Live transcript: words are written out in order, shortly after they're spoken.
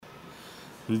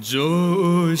جو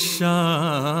اشاک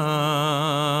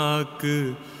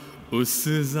اس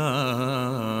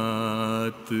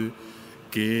ذات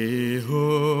کے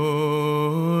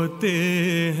ہوتے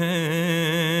ہیں،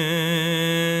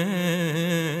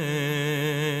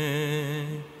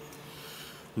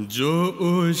 جو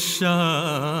اشاک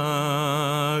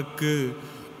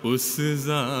اس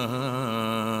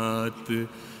ذات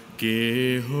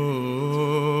کے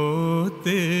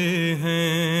ہوتے ہیں،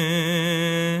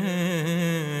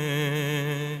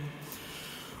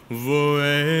 وہ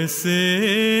ایسے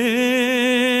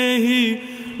ہی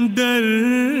ڈر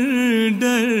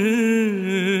ڈر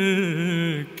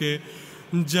کے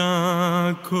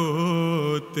جان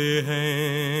کھوتے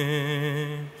ہیں،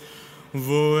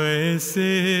 وہ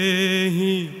ایسے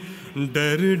ہی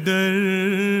ڈر ڈر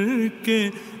کے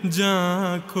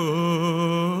جان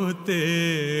کھوتے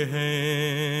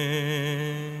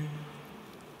ہیں،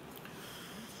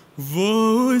 وہ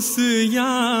اس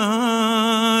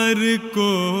یار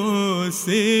کو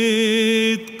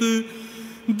صدق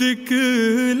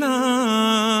دکھلاتے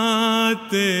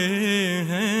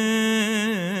ہیں،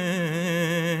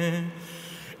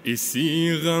 اسی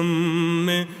غم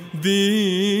میں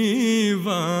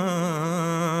دیوانہ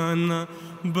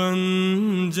بن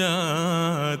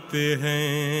جاتے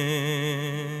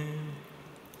ہیں،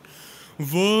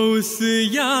 وہ اس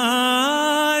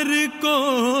یار کو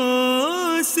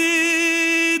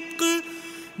صدق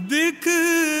دکھلاتے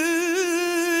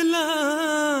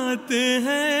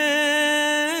ہیں،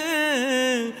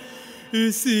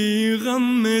 اسی غم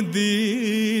میں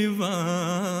دیوانہ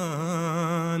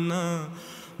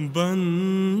بن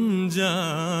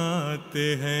جاتے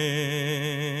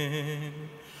ہیں،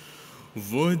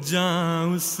 وہ جان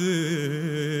اس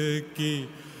کی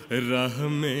راہ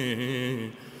میں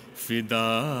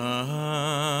فدا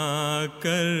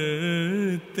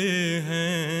کرتے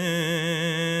ہیں،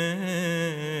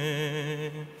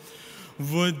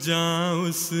 وہ جان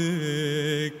اس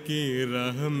کی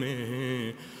راہ میں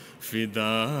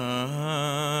فدا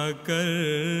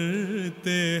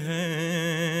کرتے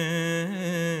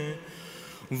ہیں،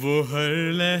 وہ ہر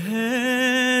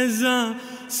لحظہ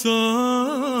سو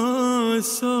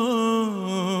سو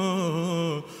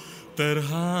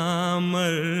طرح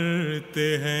مرتے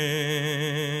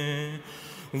ہیں،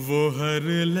 وہ ہر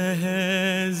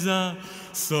لحظہ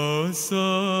سو سو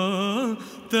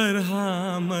طرح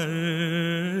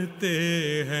مرتے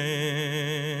ہیں،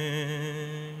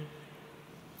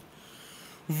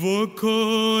 وہ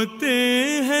کھوتے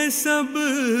ہیں سب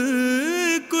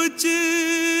کچھ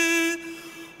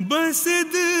بس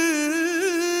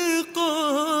صدق و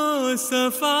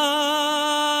صفا،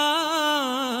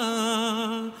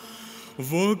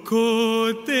 وہ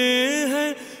کھوتے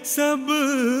ہیں سب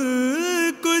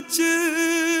کچھ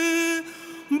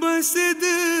بس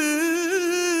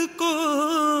صدق و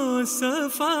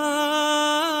صفا،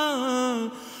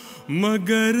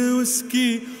 مگر اس کی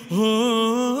ہو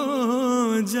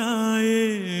جائے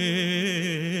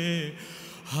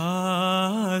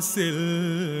حاصل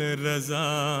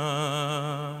رضا،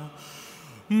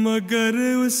 مگر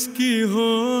اس کی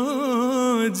ہو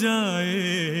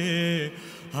جائے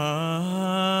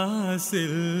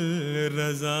حاصل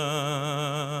رضا،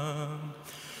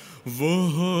 وہ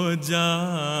ہو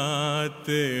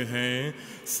جاتے ہیں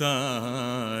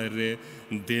سارے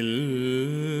دلدار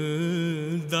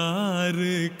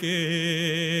کے،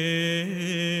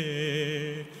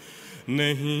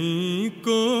 نہیں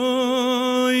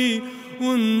کوئی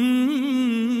ان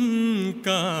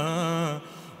کا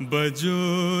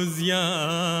بجوز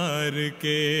یار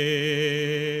کے،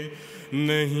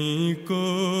 نہیں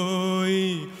کوئی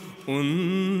ان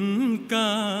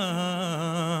کا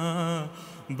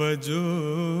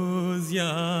بجوز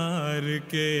یار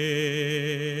کے،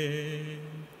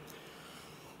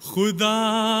 خدا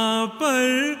پر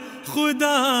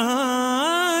خدا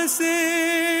سے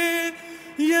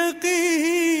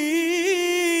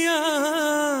یقین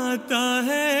آتا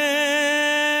ہے،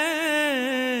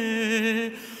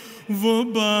 وہ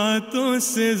باتوں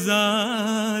سے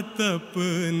ذات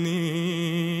اپنی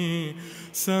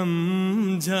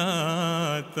سمجھاتا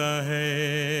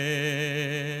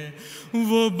ہے،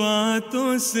 وہ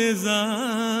باتوں سے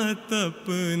ذات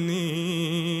اپنی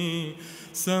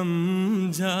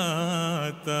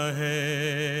سمجھاتا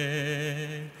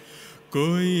ہے،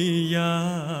 کوئی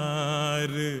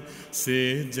یار سے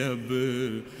جب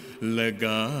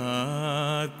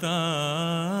لگاتا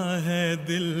ہے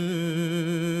دل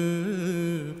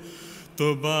تو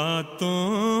باتوں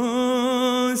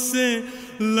سے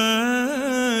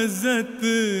لذت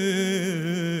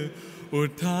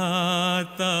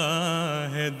اٹھاتا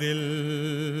ہے دل،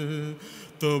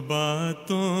 تو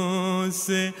باتوں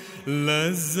سے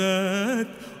لذت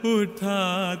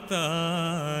اٹھاتا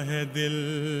ہے دل.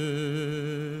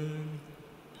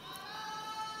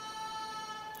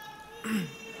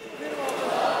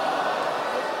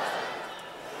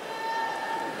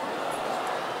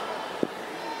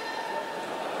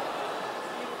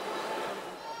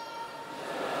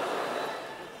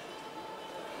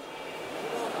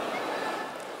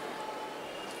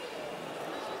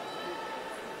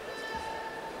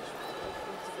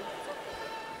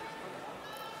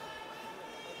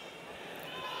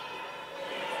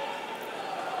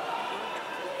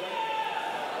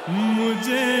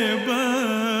 مجھے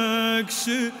بخش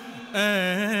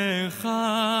اے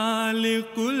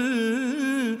خالق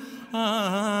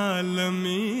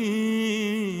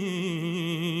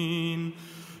العالمین،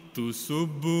 تو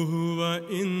صبح و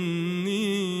انی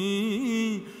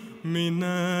من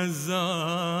الظالمین.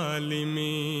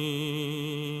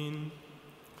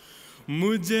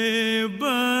 مجھے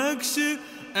بخش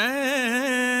اے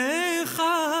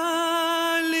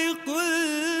خالق العالمین،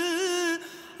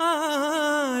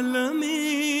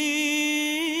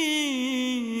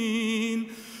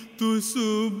 تو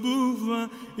صبح و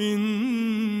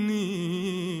انی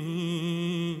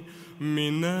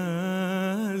من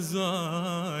الظالمین.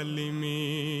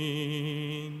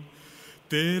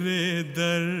 تیرے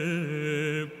در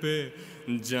پہ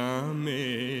جاں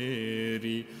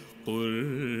میری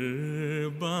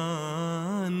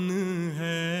قربان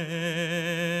ہے،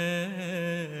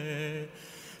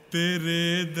 تیرے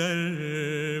در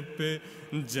پہ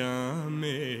جاں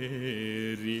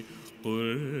میری قربان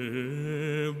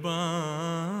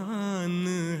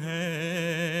ہے.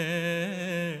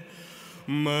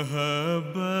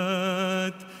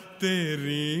 محبت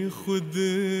تیری خود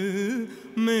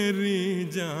میری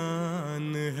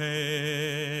جان ہے،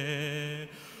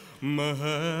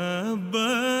 محبت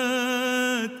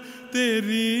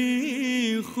تیری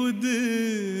خود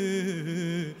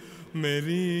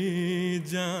میری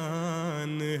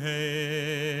جان ہے.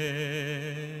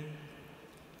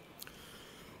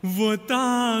 وہ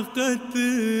طاقت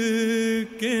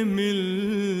کے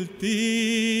ملتی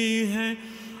ہے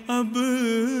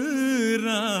ابرار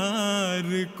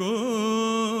کو،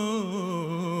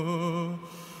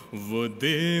 وہ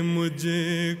دے مجھے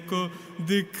کو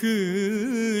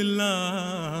دکھلا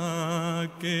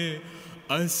کے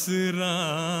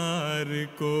اسرار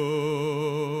کو.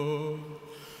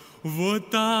 وہ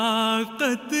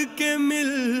طاقت کے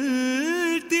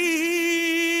ملتی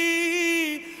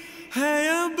ہے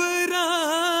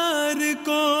ابرار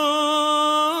کو،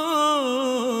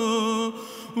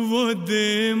 وہ دے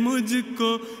مجھ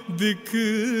کو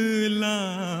دکھلا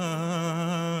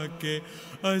کے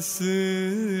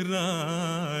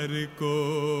اسرار کو.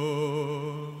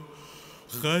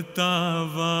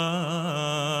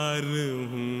 خطاوار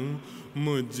ہوں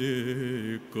مجھ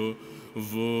کو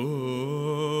وہ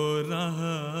راہ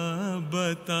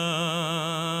بتا،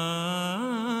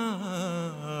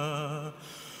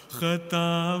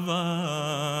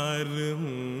 خطاوار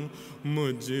ہوں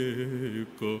مجھ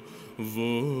کو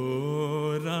وہ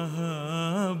راہ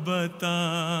بتا،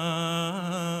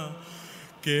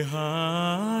 کہ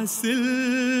حاصل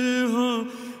ہو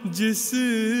جس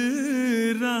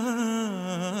راہ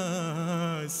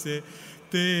سے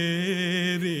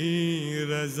تیری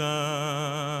رضا،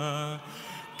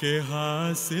 کہ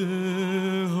حاصل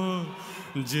ہو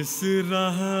جس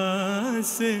راہ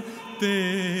سے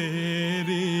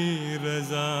تیری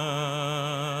رضا.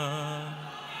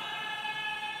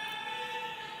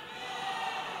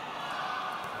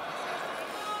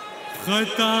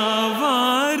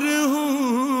 خطاوار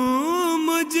ہوں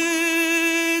مجھ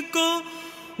کو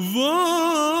وہ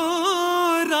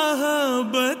راہ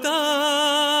بتا،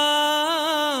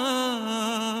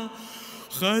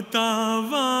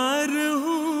 خطاوار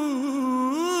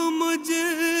ہوں مجھ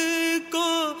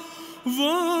کو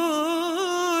وہ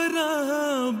راہ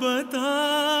بتا،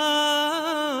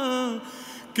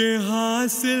 کہ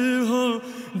حاصل ہو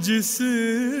جس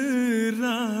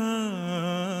راہ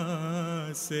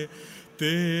سے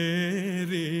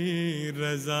تیری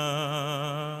رضا،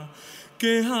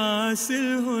 کہ حاصل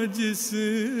ہو جس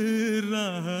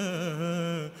راہ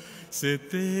سے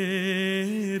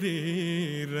تیری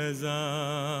رضا.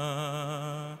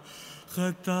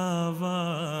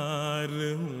 خطاوار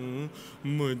ہوں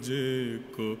مجھ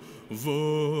کو وہ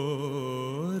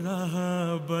راہ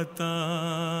بتا،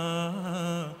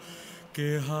 کہ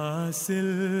حاصل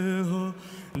ہو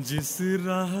جس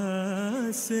راہ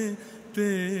سے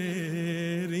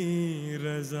تیری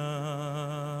رضا.